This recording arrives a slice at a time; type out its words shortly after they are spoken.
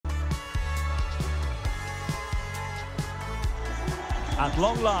At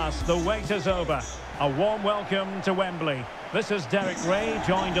long last, the wait is over. A warm welcome to Wembley. This is Derek Ray,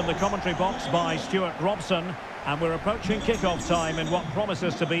 joined in the commentary box by Stuart Robson. And we're approaching kick-off time in what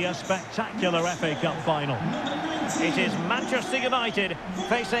promises to be a spectacular FA Cup final. It is Manchester United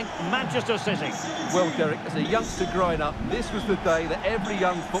facing Manchester City. Well, Derek, as a youngster growing up, this was the day that every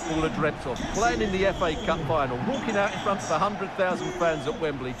young footballer dreamt of. Playing in the FA Cup final, walking out in front of 100,000 fans at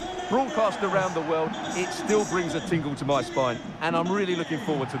Wembley, broadcast around the world, it still brings a tingle to my spine. And I'm really looking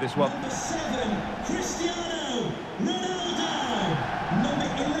forward to this one. Number 7, Cristiano Ronaldo. Number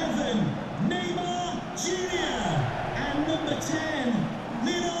 11, Neymar Jr. And number 10,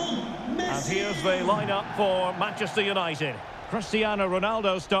 Lionel Messi. And here's the lineup for Manchester United. Cristiano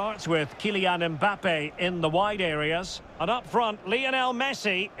Ronaldo starts with Kylian Mbappe in the wide areas. And up front, Lionel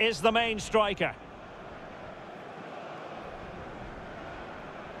Messi is the main striker.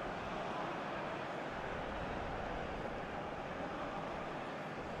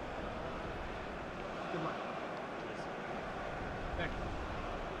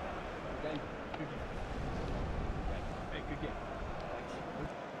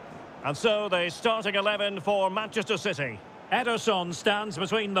 And so the starting 11 for Manchester City. Ederson stands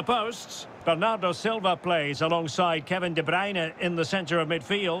between the posts. Bernardo Silva plays alongside Kevin De Bruyne in the centre of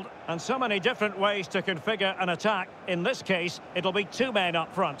midfield. And so many different ways to configure an attack. In this case, it'll be two men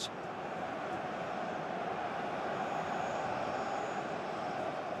up front.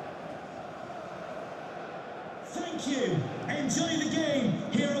 Thank you. Enjoy the game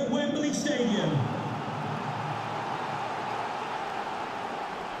here at Wembley Stadium.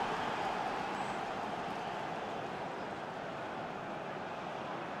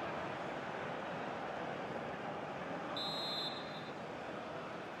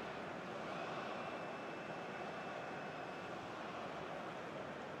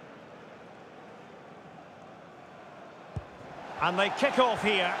 And they kick off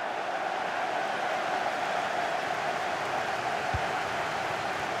here.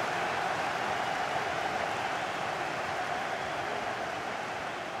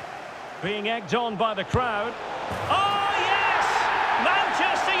 Being egged on by the crowd. Oh, yes!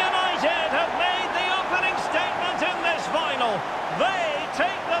 Manchester United have made the opening statement in this final. They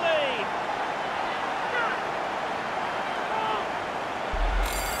take the lead.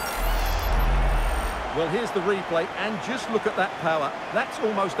 Well, here's the replay, and just look at that power. That's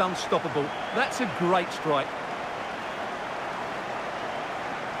almost unstoppable. That's a great strike.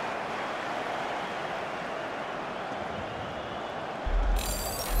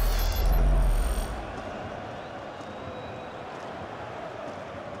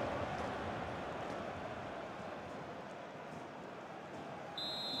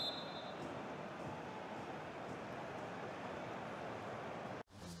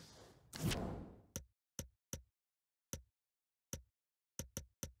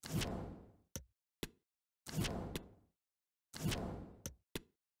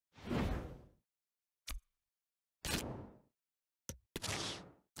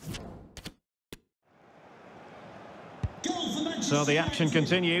 So the action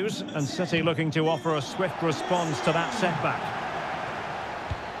continues, and City looking to offer a swift response to that setback.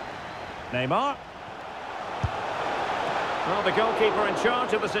 Neymar. Well, the goalkeeper in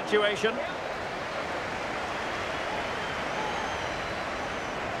charge of the situation.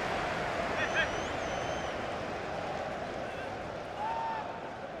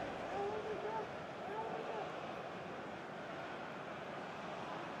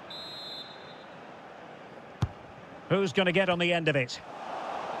 Who's going to get on the end of it?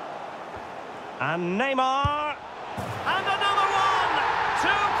 And Neymar. And another one!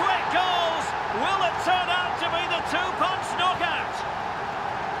 Two quick goals! Will it turn out to be the two-punch knockout?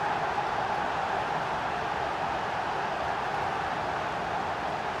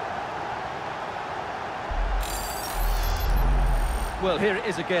 Well, here it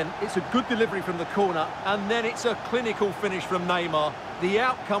is again. It's a good delivery from the corner, and then it's a clinical finish from Neymar. The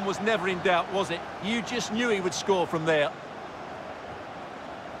outcome was never in doubt, was it? You just knew he would score from there.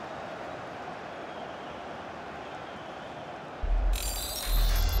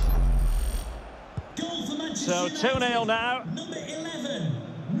 So 2-0 now. Number 11,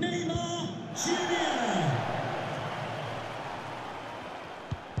 Neymar Jr.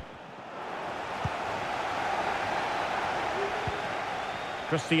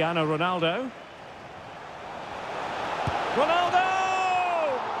 Cristiano Ronaldo. Ronaldo!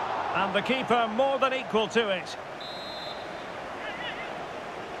 And the keeper more than equal to it.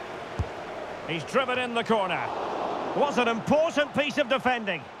 He's driven in the corner. What an important piece of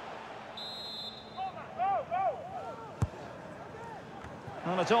defending.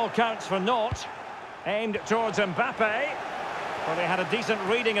 And it all counts for naught. Aimed towards Mbappe. Well, they had a decent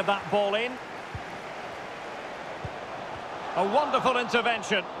reading of that ball in. A wonderful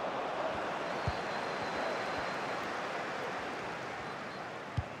intervention.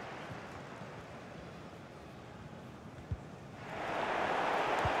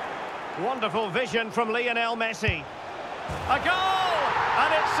 Wonderful vision from Lionel Messi. A goal!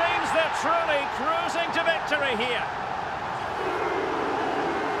 And it seems they're truly cruising to victory here.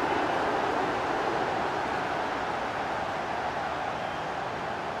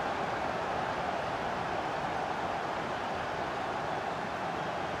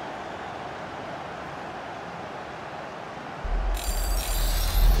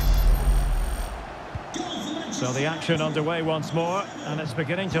 So the action underway once more, and it's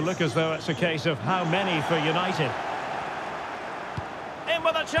beginning to look as though it's a case of how many for United. In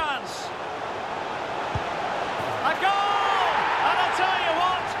with a chance. A goal! And I'll tell you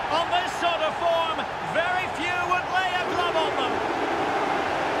what, on this sort of form, very few would lay a glove on them.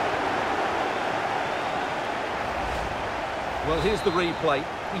 Well, here's the replay.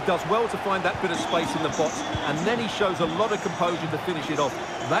 He does well to find that bit of space in the box, and then he shows a lot of composure to finish it off.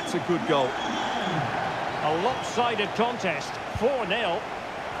 That's a good goal. A lopsided contest, 4-0.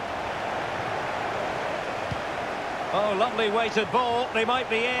 Oh, lovely weighted ball, they might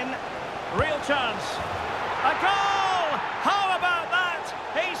be in. Real chance. A goal! How about that?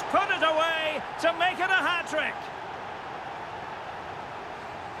 He's put it away to make it a hat-trick.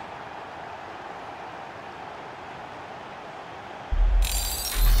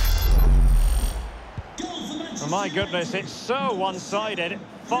 Oh, my goodness, it's so one-sided.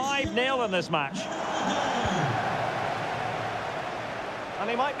 5-0 in this match. And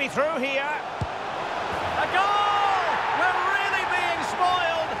he might be through here. A goal! We're really being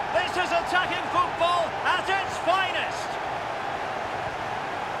spoiled. This is attacking football at its finest.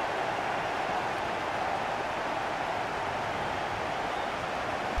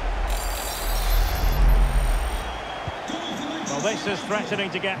 Well, this is threatening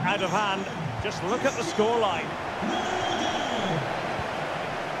to get out of hand. Just look at the scoreline.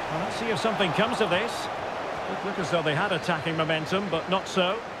 Well, let's see if something comes of this. Look as though they had attacking momentum, but not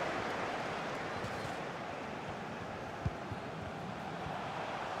so.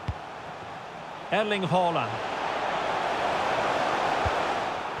 Erling Haaland.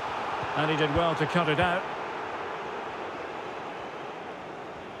 And he did well to cut it out.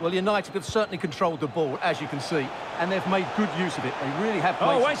 Well, United have certainly controlled the ball, as you can see, and they've made good use of it. They really have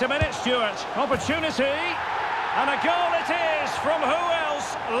played. Oh, wait a minute, Stuart. Opportunity. And a goal it is from who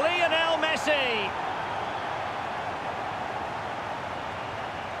else? Lionel Messi.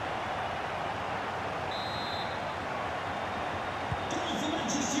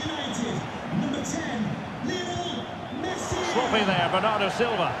 Sloppy there, Bernardo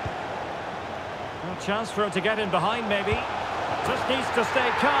Silva. No chance for him to get in behind, maybe. Just needs to stay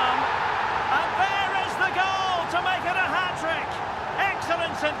calm. And there is the goal to make it a hat-trick.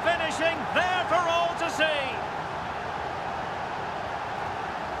 Excellence in finishing, there for all to see.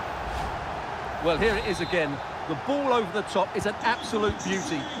 Well, here it is again. The ball over the top is an absolute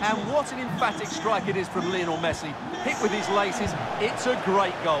beauty. And what an emphatic strike it is from Lionel Messi. Hit with his laces, it's a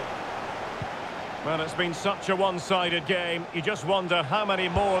great goal. Well, it's been such a one-sided game. You just wonder how many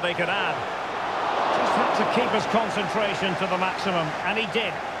more they could add. Just had to keep his concentration to the maximum, and he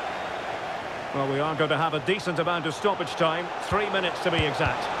did. Well, we are going to have a decent amount of stoppage time. 3 minutes to be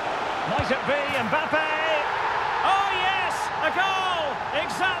exact. Might it be Mbappe? Oh, yes! A goal!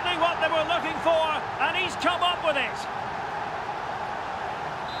 Exactly what they were looking for, and he's come up with it.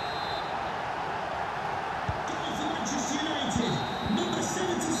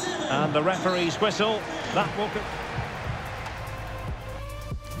 And the referee's whistle, that will...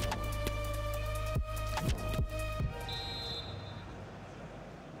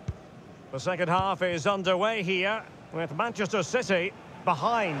 The second half is underway here, with Manchester City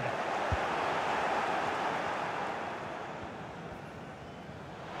behind.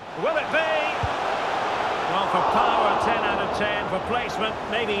 Will it be? Well, for power, 10 out of 10. For placement,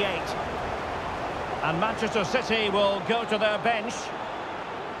 maybe 8. And Manchester City will go to their bench.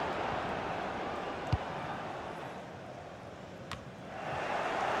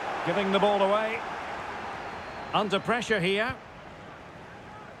 Giving the ball away. Under pressure here.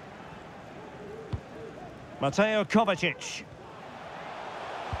 Mateo Kovacic.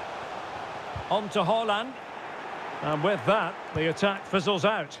 On to Haaland. And with that, the attack fizzles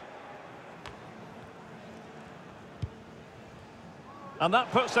out. And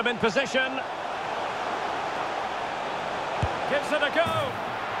that puts them in position. Gives it a go.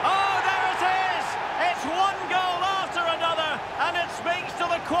 Oh, there it is! It's one goal after another, and it speaks to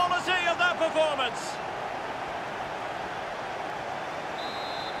the quality of their performance.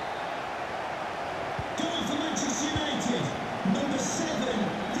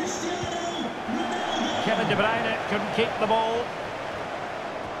 couldn't keep the ball.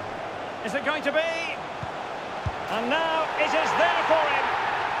 Is it going to be? And now it is there for him.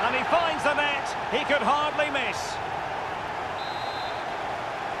 And he finds the net. He could hardly miss.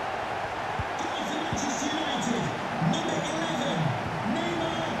 Manchester United, number 11,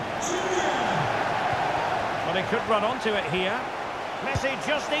 Neymar Jr. Well, he could run onto it here. Messi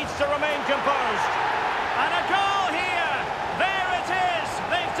just needs to remain composed. And a goal here! There it is!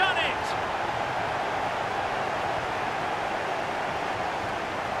 They've done it!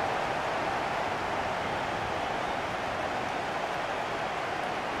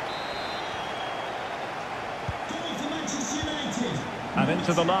 Goal for Manchester United. And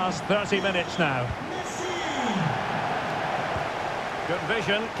into the last 30 minutes now. Messi. Good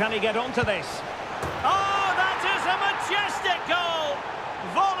vision. Can he get onto this? Oh, that is a majestic goal!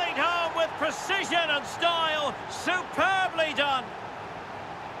 Volleyed home with precision and style. Superbly done.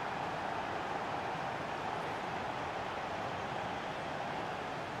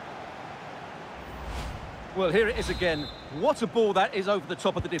 Well, here it is again. What a ball that is over the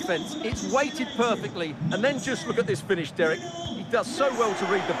top of the defence. It's weighted perfectly. And then just look at this finish, Derek. He does so well to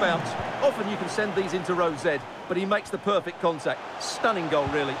read the bounce. Often you can send these into row Z, but he makes the perfect contact. Stunning goal,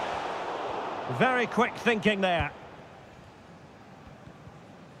 really. Very quick thinking there.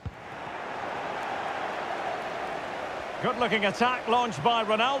 Good-looking attack launched by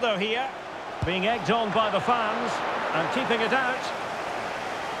Ronaldo here. Being egged on by the fans and keeping it out.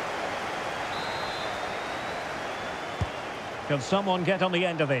 Can someone get on the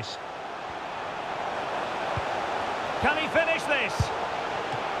end of this? Can he finish this?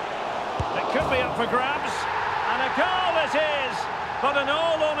 It could be up for grabs. And a goal it is. But in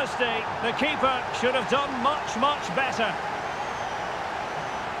all honesty, the keeper should have done much, much better.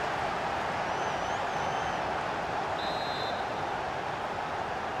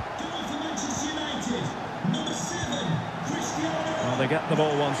 Goal for Manchester United, number 7, Cristiano. Well, they get the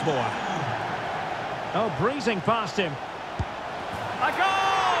ball once more. Oh, breezing past him. A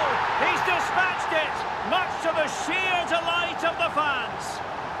goal! He's dispatched it, much to the sheer delight of the fans.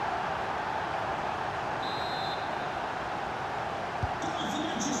 Goal for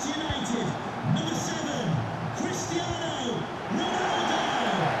Manchester United, number 7, Cristiano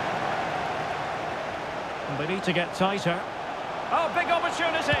Ronaldo. And they need to get tighter. Oh, big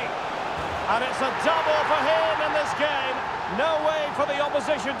opportunity. And it's a double for him in this game. No way for the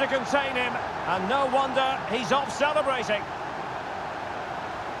opposition to contain him. And no wonder he's off celebrating.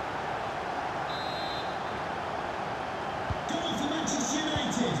 Goal for Manchester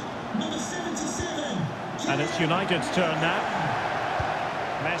United, number 77. And it's United's turn now.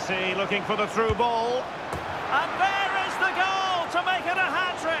 Messi looking for the through ball. And there is the goal to make it a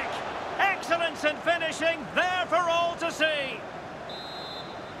hat-trick. Excellence in finishing, there for all to see.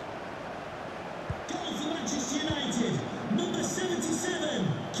 Goal for Manchester United, number 77,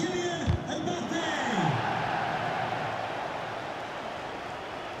 Mbappe.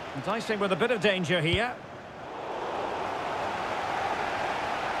 Enticing with a bit of danger here.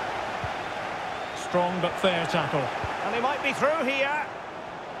 Strong but fair tackle. And he might be through here.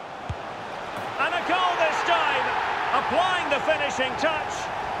 And a goal this time. Applying the finishing touch.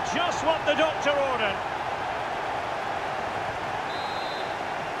 Just what the doctor ordered.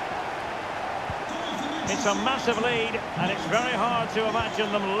 It's a massive lead, and it's very hard to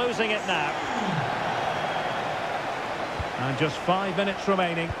imagine them losing it now. And just 5 minutes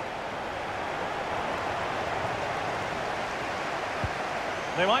remaining.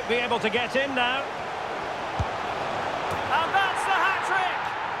 They might be able to get in now. And that's the hat-trick!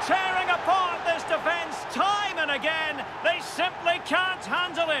 Tearing apart this defence time and again. They simply can't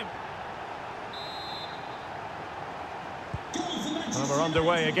handle him. Well, we're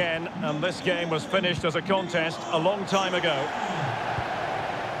underway again, and this game was finished as a contest a long time ago.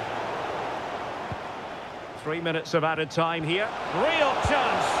 3 minutes of added time here. Real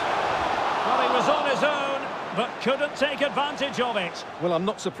chance. Well, he was on his own, but couldn't take advantage of it. Well, I'm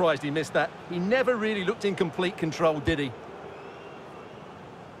not surprised he missed that. He never really looked in complete control, did he?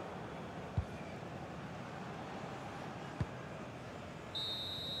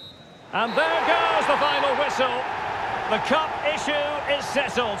 And there goes the final whistle. The cup issue is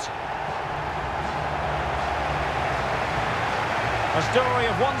settled. A story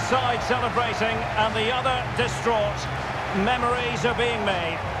of one side celebrating and the other distraught. Memories are being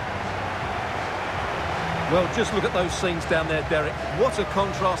made. Well, just look at those scenes down there, Derek. What a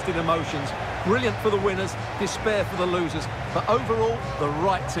contrast in emotions. Brilliant for the winners, despair for the losers. But overall, the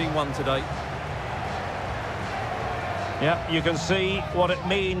right team won today. Yeah, you can see what it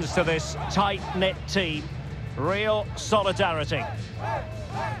means to this tight-knit team. Real solidarity.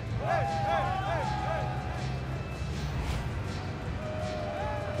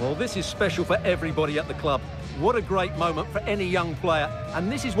 Well, this is special for everybody at the club. What a great moment for any young player.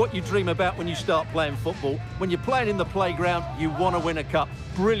 And this is what you dream about when you start playing football. When you're playing in the playground, you want to win a cup.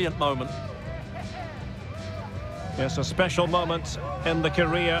 Brilliant moment. It's a special moment in the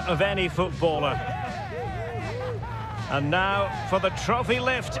career of any footballer. And now for the trophy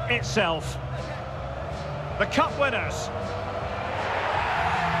lift itself. The cup winners.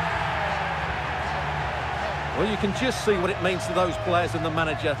 Well, you can just see what it means to those players and the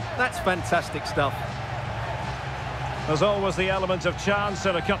manager. That's fantastic stuff. There's always the element of chance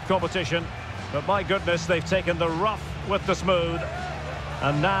in a cup competition, but my goodness, they've taken the rough with the smooth,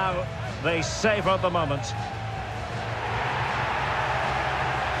 and now they savour the moment.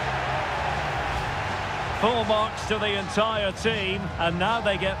 Full marks to the entire team, and now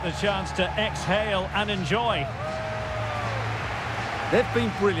they get the chance to exhale and enjoy. They've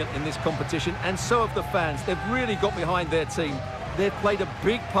been brilliant in this competition, and so have the fans. They've really got behind their team. They've played a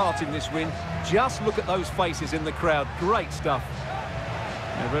big part in this win. Just look at those faces in the crowd. Great stuff.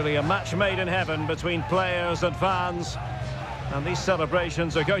 And really a match made in heaven between players and fans. And these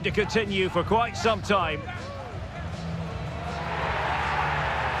celebrations are going to continue for quite some time.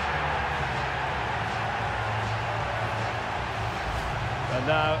 And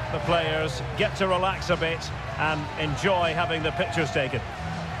now the players get to relax a bit and enjoy having the pictures taken.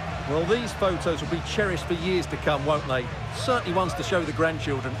 Well, these photos will be cherished for years to come, won't they? Certainly ones to show the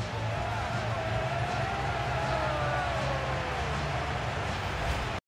grandchildren.